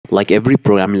like every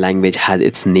programming language has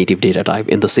its native data type,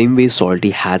 in the same way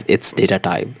Solidity has its data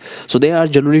type. So there are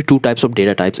generally two types of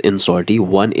data types in Solidity.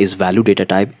 One is value data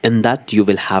type. In that you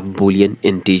will have boolean,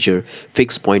 integer,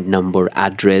 fixed point number,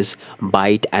 address,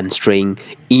 byte and string,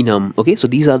 enum. Okay, so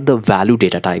these are the value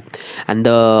data type. And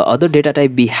the other data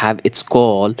type we have, it's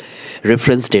called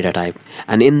reference data type,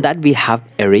 and in that we have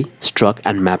array, struct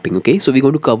and mapping. Okay, so we're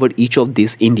going to cover each of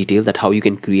these in detail, that how you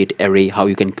can create array, how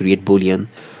you can create boolean.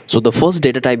 So the first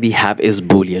data type we have is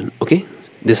boolean. Okay,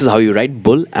 this is how you write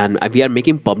bool, and we are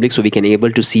making public so we can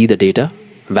able to see the data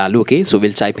value. Okay, so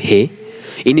we'll type hey.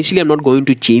 Initially I'm not going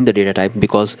to change the data type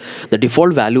because the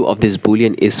default value of this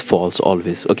boolean is false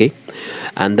always. Okay,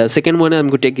 and the second one I'm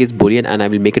going to take is boolean and I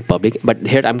will make it public, but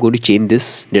here I'm going to change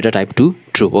this data type to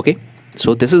true. Okay,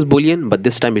 so this is boolean, but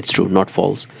this time it's true, not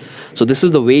false. So this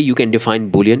is the way you can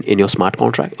define boolean in your smart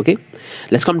contract. Okay,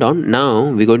 let's come down. Now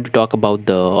we're going to talk about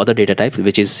the other data type,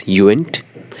 which is uint,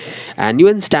 and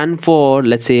uint stand for,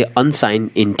 let's say,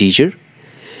 unsigned integer,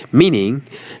 meaning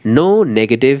no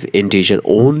negative integer,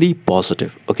 only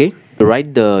positive. Okay, to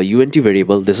write the uint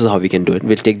variable, this is how we can do it.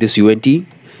 We'll take this uint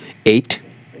 8.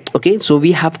 Okay, so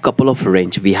we have couple of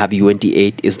range. We have uint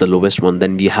 8 is the lowest one,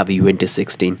 then we have uint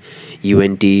 16,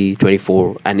 uint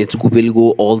 24, and it will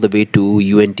go all the way to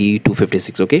uint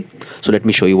 256. Okay, so let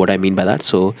me show you what I mean by that.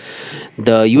 So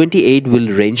the uint 8 will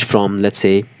range from, let's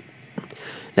say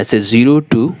 0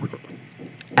 to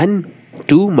and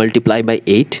 2 multiplied by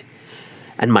 8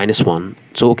 and minus 1.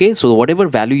 So okay, so whatever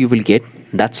value you will get,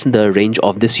 that's the range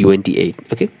of this uint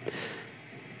 8. Okay,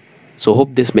 so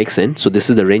hope this makes sense. So this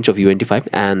is the range of uint 5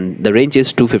 and the range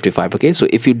is 255. Okay, so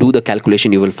if you do the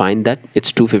calculation, you will find that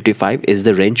it's 255 is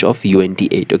the range of uint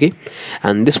 8. Okay,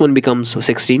 and this one becomes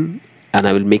 16 and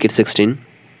I will make it 16.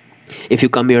 If you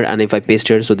come here and if I paste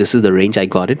here, so this is the range I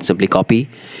got it. Simply copy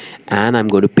and I'm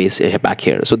going to paste it back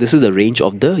here. So this is the range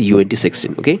of the uint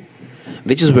 16. Okay,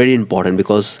 which is very important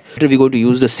because we're going to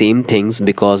use the same things,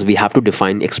 because we have to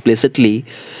define explicitly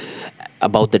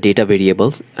about the data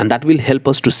variables, and that will help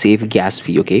us to save gas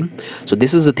fee. Okay, so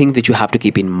this is the thing which you have to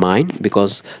keep in mind,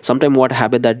 because sometimes what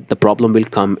happens that the problem will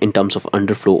come in terms of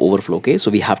underflow, overflow. Okay, so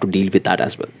we have to deal with that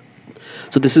as well.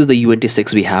 So this is the uint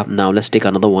 6 we have. Now let's take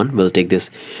another one. We'll take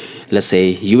this, let's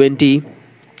say uint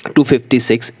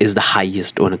 256 is the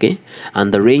highest one. Okay,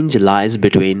 and the range lies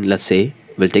between, let's say,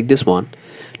 we'll take this one,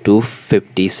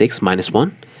 256 minus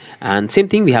 1, and same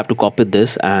thing, we have to copy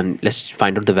this and let's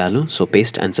find out the value. So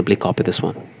paste and simply copy this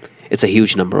one. It's a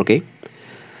huge number. Okay,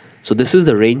 so this is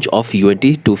the range of uint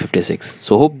 256.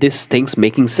 So hope this thing's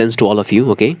making sense to all of you.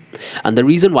 Okay, and the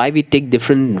reason why we take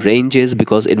different ranges,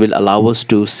 because it will allow us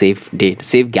to save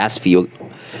gas fee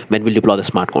when we deploy the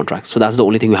smart contract. So that's the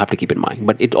only thing you have to keep in mind,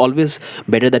 but it's always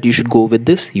better that you should go with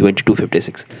this uint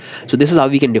 256. So this is how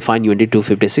we can define uint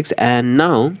 256. And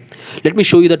now let me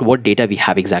show you that what data we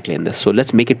have exactly in this. So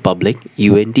let's make it public,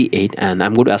 uint 8, and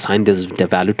I'm going to assign this the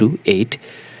value to 8,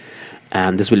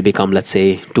 and this will become, let's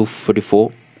say,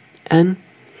 244, and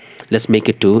let's make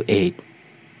it to 8.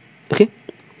 Okay,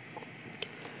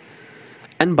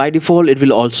 and by default it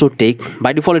will take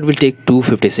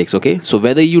 256. Okay, so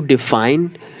whether you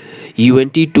define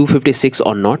uint 256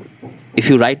 or not, if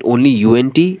you write only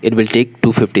uint, it will take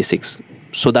 256.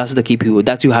 So that's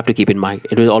you have to keep in mind.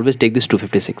 It will always take this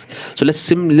 256. So let's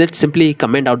simply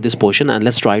comment out this portion and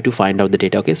let's try to find out the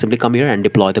data. Okay, simply come here and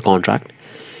deploy the contract.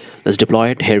 Let's deploy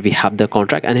it. Here we have the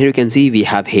contract, and here you can see we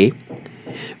have hey.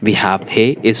 We have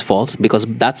hey is false, because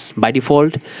that's by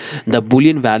default the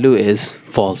boolean value is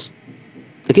false.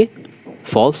 Okay,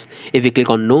 false. If we click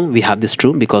on no, we have this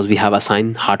true, because we have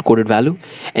assigned hard-coded value.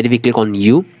 And if we click on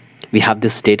u, we have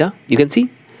this data. You can see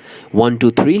 1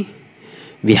 2 3,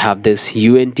 we have this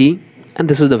uint, and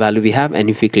this is the value we have. And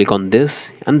if we click on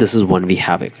this, and this is 1, we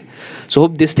have it. So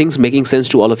hope this thing's making sense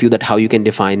to all of you, that how you can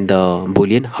define the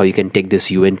boolean, how you can take this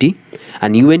uint,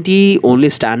 and uint only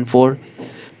stand for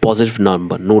positive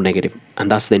number, no negative, and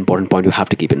that's the important point you have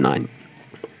to keep in mind.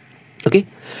 Okay,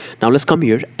 now let's come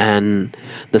here, and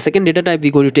the second data type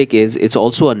we're going to take is, it's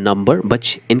also a number,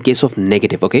 but in case of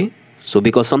negative. Okay, so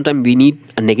because sometimes we need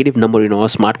a negative number in our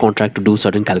smart contract to do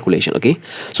certain calculation. Okay,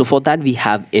 so for that we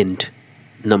have int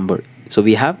number. So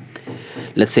we have,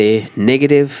 let's say,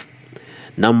 negative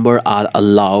number are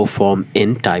allowed from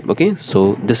int type. Okay,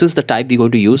 so this is the type we're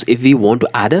going to use if we want to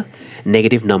add a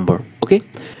negative number. Okay,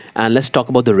 and let's talk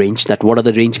about the range, that what are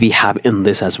the range we have in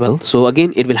this as well. So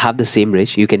again, it will have the same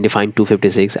range. You can define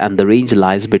 256, and the range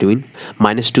lies between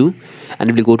 -2 and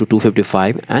it will go to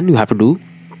 255, and you have to do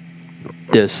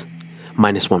this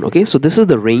 -1. Okay, so this is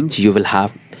the range you will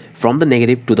have from the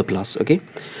negative to the plus. Okay,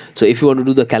 so if you want to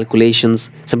do the calculations,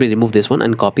 simply remove this one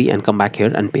and copy and come back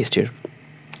here and paste here.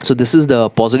 So this is the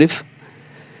positive,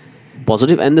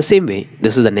 and the same way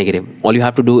this is the negative. All you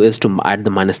have to do is to add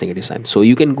the minus negative sign. So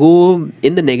you can go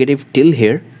in the negative till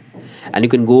here, and you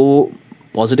can go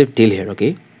positive till here,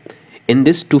 okay, in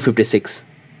this 256.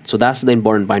 So that's the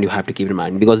important point you have to keep in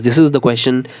mind, because this is the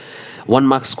question, 1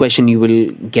 marks question you will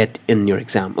get in your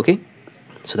exam, okay.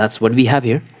 So that's what we have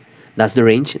here. That's the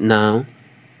range. Now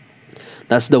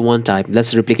that's the one type.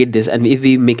 Let's replicate this, and if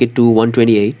we make it to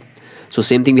 128, so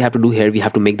same thing we have to do here. We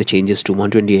have to make the changes to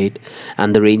 128,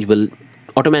 and the range will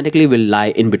automatically will lie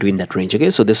in between that range, okay.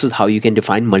 So this is how you can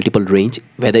define multiple range,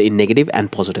 whether in negative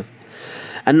and positive.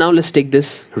 And now let's take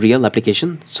this real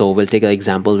application. So we'll take an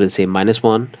example. We'll say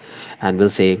 -1, and we'll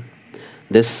say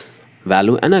this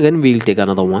value, and again we'll take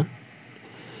another one,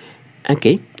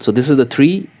 okay. So this is the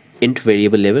 3 int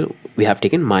variable level we have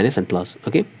taken, minus and plus,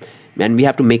 okay, and we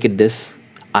have to make it this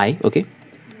I, okay,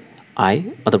 I,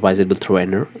 otherwise it will throw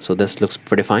error. So this looks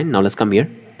pretty fine. Now let's come here,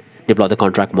 deploy the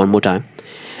contract one more time,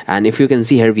 and if you can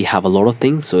see here we have a lot of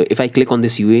things. So if I click on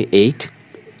this UA8,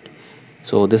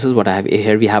 so this is what I have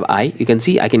here. We have I. You can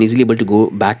see I can easily able to go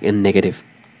back in negative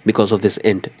because of this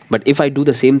int. But if I do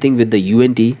the same thing with the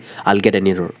UNT, I'll get an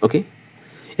error, okay.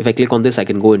 If I click on this, I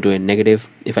can go into a negative.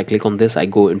 If I click on this, I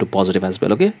go into positive as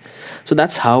well, okay. So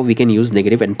that's how we can use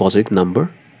negative and positive number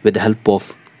with the help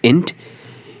of int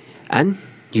and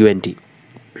UNT.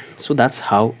 So that's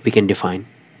how we can define.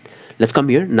 Let's come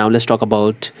here. Now let's talk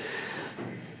about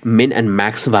min and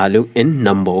max value in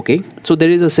number, okay. So there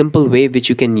is a simple way which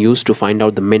you can use to find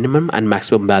out the minimum and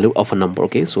maximum value of a number,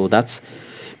 okay. So that's,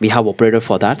 we have operator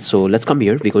for that. So let's come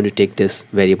here. We're going to take this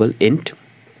variable int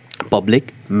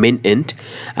public min int,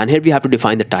 and here we have to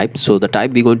define the type. So the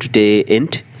type we're going to take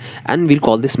int, and we'll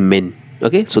call this min,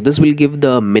 okay. So this will give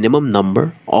the minimum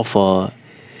number of a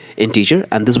integer,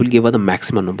 and this will give us the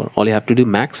maximum number. All you have to do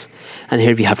max, and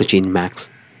here we have to change max,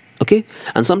 okay.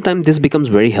 And sometimes this becomes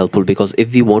very helpful, because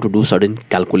if we want to do certain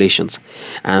calculations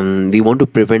and we want to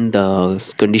prevent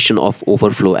the condition of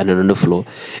overflow and underflow,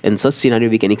 in such scenario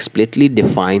we can explicitly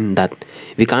define that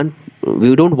we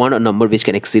don't want a number which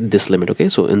can exceed this limit, okay.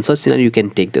 So in such scenario you can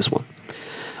take this one,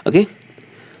 okay.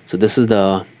 So this is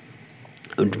the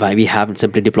why we have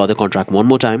simply deploy the contract one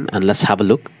more time, and let's have a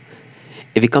look.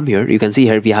 If we come here, you can see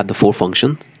here we have the 4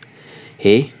 functions.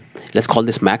 Hey, let's call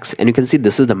this max, and you can see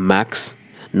this is the max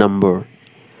number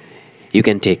you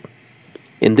can take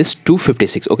in this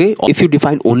 256, okay. If you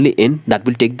define only in, that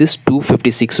will take this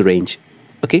 256 range,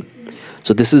 okay.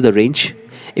 So this is the range.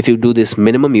 If you do this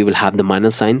minimum, you will have the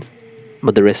minus signs,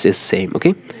 but the rest is same,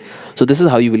 okay. So this is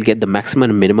how you will get the maximum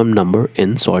and minimum number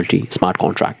in Solidity smart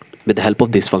contract with the help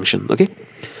of this function, okay.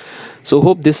 So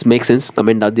hope this makes sense.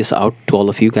 Comment this out to all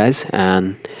of you guys.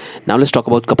 And now let's talk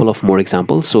about a couple of more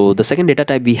examples. So the second data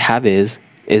type we have is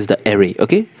the array,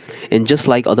 okay. And just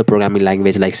like other programming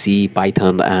language like C,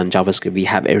 Python and JavaScript, we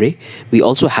have array. We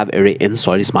also have array in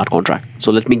Solidity smart contract.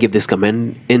 So let me give this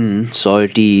command. In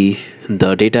Solidity,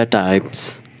 the data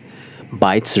types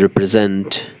bytes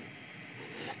represent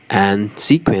and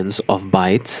sequence of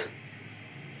bytes,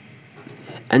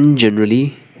 and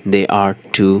generally they are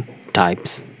 2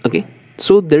 types, okay.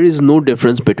 So there is no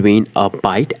difference between a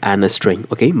byte and a string,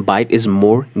 okay. Byte is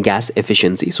more gas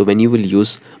efficiency, so when you will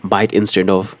use byte instead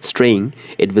of string,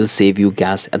 it will save you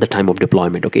gas at the time of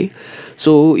deployment, okay.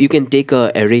 So you can take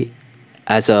a array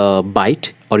as a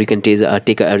byte, or you can take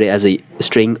a array as a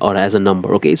string or as a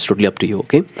number, okay. It's totally up to you,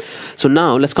 okay. So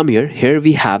now let's come here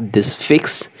we have this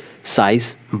fixed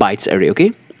size bytes array,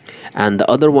 okay, and the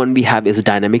other one we have is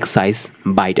dynamic size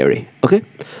byte array, okay.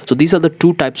 So these are the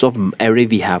 2 types of array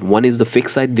we have. One is the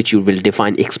fixed size, which you will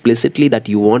define explicitly that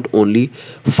you want only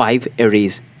 5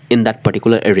 arrays in that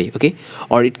particular array, okay,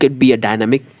 or it could be a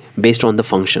dynamic based on the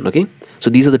function, okay.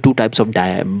 So these are the 2 types of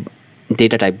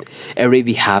data type array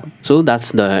we have. So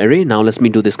that's the array. Now let me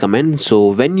do this command.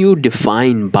 So when you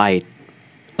define byte,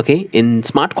 okay, in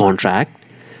smart contract,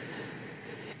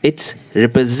 it's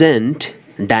represent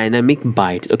dynamic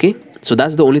bytes, okay. So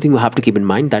that's the only thing you have to keep in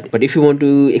mind. That, but if you want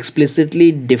to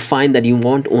explicitly define that you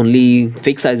want only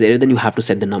fixed size array, then you have to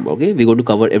set the number, okay. We're going to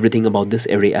cover everything about this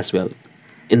array as well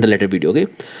in the later video, okay.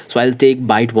 So I'll take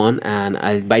byte 1,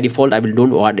 and by default I will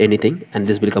don't add anything, and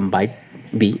this will become byte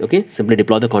B, okay. Simply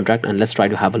deploy the contract, and let's try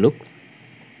to have a look.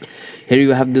 Here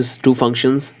you have these 2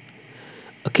 functions,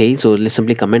 okay. So let's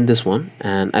simply comment this one,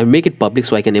 and I make it public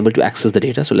so I can able to access the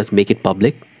data. So let's make it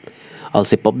public. I'll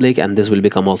say public, and this will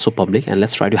become also public, and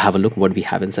let's try to have a look what we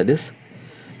have inside this.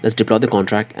 Let's deploy the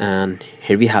contract, and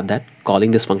here we have that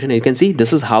calling this function, and you can see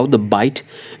this is how the byte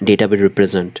data will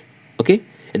represent, okay.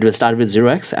 It will start with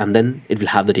 0x, and then it will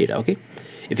have the data, okay.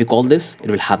 If you call this,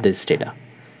 it will have this data.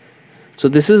 So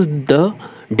this is the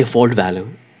default value.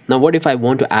 Now what if I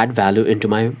want to add value into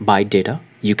my byte data?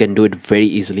 You can do it very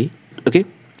easily. Okay,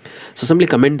 so simply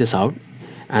comment this out,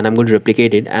 and I'm going to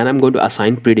replicate it, and I'm going to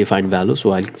assign predefined value.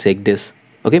 So I'll take this,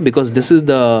 okay, because this is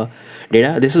the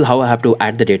data. This is how I have to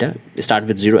add the data. Start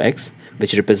with 0x,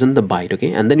 which represent the byte,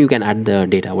 okay, and then you can add the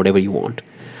data whatever you want.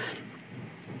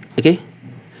 Okay,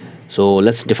 so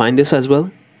let's define this as well,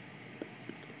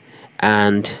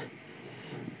 and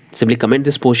simply comment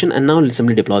this portion, and now let's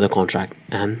simply deploy the contract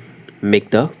and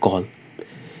make the call.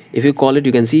 If you call it,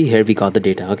 you can see here we got the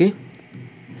data, okay,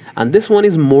 and this one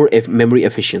is more memory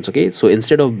efficient. Okay, so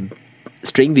instead of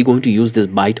string, we're going to use this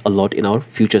byte a lot in our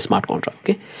future smart contract.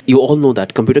 Okay, you all know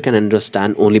that computer can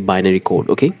understand only binary code.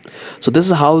 Okay, so this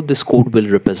is how this code will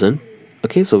represent.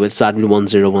 Okay, so we'll start with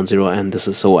 1010, and this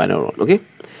is so on and on. Okay,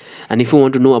 and if you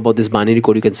want to know about this binary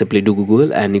code, you can simply do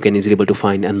Google, and you can easily able to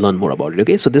find and learn more about it.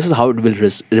 Okay, so this is how it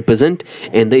will represent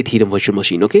in the Ethereum virtual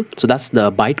machine. Okay, so that's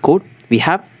the byte code we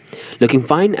have, looking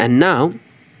fine. And now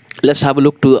let's have a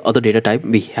look to the other data type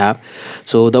we have.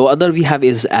 So the other we have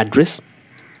is address.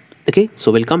 Okay,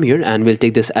 so we'll come here and we'll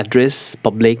take this address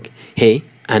public, hey,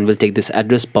 and we'll take this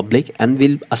address public, and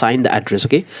we'll assign the address.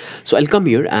 Okay, so I'll come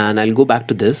here and I'll go back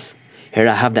to this. Here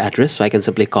I have the address, so I can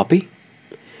simply copy,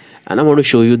 and I want to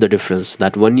show you the difference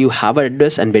that when you have an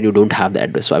address and when you don't have the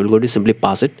address. So I will go to simply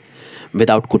pass it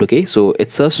without code. Okay, so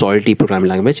it's a Solidity programming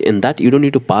language, in that you don't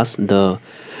need to pass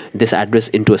this address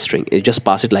into a string. You just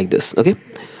pass it like this. Okay,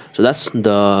 so that's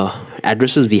the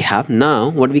addresses we have. Now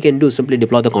what we can do is simply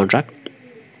deploy the contract,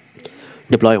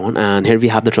 deploy on, and here we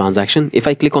have the transaction. If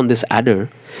I click on this adder,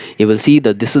 you will see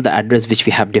that this is the address which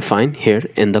we have defined here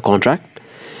in the contract,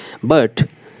 but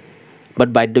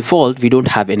by default we don't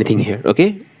have anything here.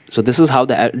 Okay, so this is how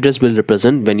the address will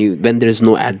represent when there is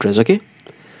no address. Okay,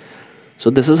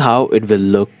 so this is how it will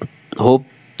look. Hope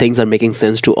things are making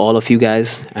sense to all of you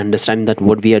guys, understand that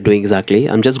what we are doing exactly.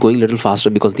 I'm just going a little faster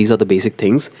because these are the basic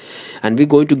things, and we're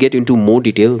going to get into more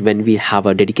detail when we have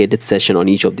a dedicated session on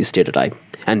each of these data type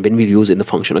and when we use in the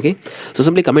function. Okay, so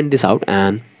simply comment this out,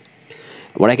 and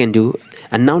what I can do,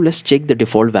 and now let's check the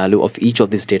default value of each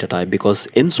of these data type, because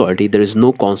in Solidity there is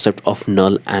no concept of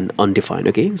null and undefined.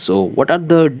 Okay, so what are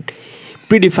the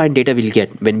predefined data we'll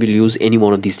get when we'll use any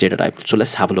one of these data types? So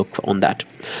let's have a look on that.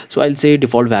 So I'll say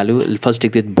default value, I'll first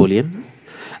take the boolean,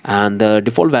 and the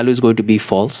default value is going to be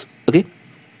false. Okay,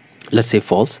 let's say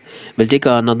false. We'll take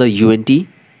another unt,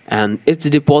 and its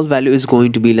default value is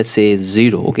going to be, let's say,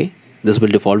 0. Okay, this will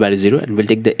default value 0, and we'll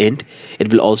take the int.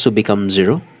 It will also become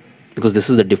 0 because this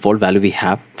is the default value we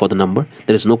have for the number.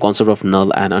 There is no concept of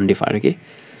null and undefined. Okay,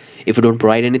 if you don't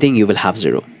provide anything, you will have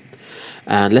 0.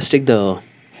 And let's take the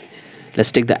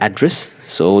address.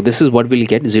 So this is what we'll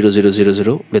get,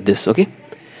 0000 with this. Okay,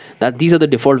 that these are the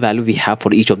default value we have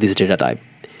for each of these data type.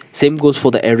 Same goes for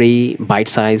the array, byte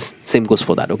size, same goes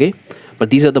for that. Okay, but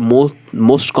these are the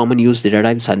most common used data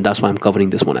types, and that's why I'm covering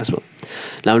this one as well.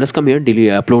 Now let's come here,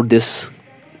 upload this,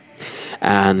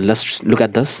 and let's look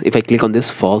at this. If I click on this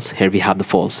false, here we have the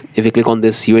false. If we click on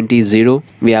this unt 0,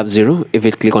 we have 0. If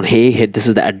we click on hey, here this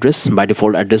is the address. By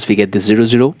default address we get this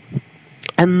 00,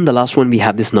 and the last one we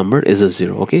have this number is a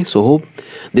 0. Okay, so hope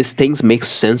these things make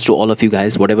sense to all of you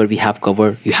guys. Whatever we have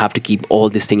covered, you have to keep all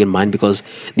this thing in mind, because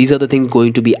these are the things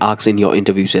going to be asked in your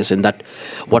interview session, that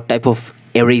what type of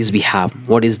arrays we have,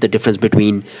 what is the difference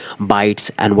between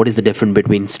bytes, and what is the difference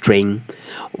between string,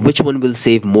 which one will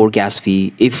save more gas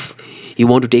fee. If you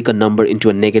want to take a number into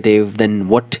a negative, then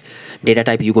what data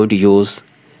type you're going to use,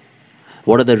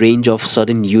 what are the range of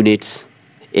certain units,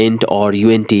 int or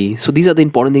unt. So these are the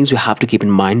important things you have to keep in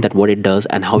mind, that what it does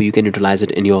and how you can utilize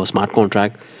it in your smart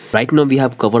contract. Right now we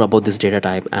have covered about this data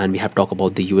type, and we have talked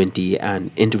about the unt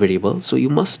and int variable. So you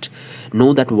must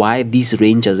know that why these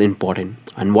ranges are important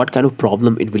and what kind of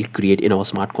problem it will create in our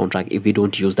smart contract if we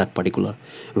don't use that particular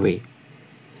way.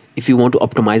 If you want to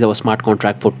optimize our smart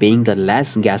contract for paying the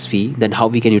less gas fee, then how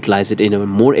we can utilize it in a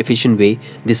more efficient way,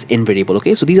 this int variable.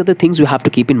 Okay, so these are the things you have to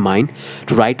keep in mind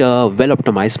to write a well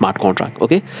optimized smart contract.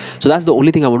 Okay, so that's the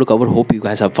only thing I want to cover. Hope you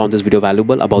guys have found this video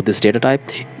valuable about this data type.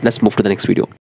 Let's move to the next video.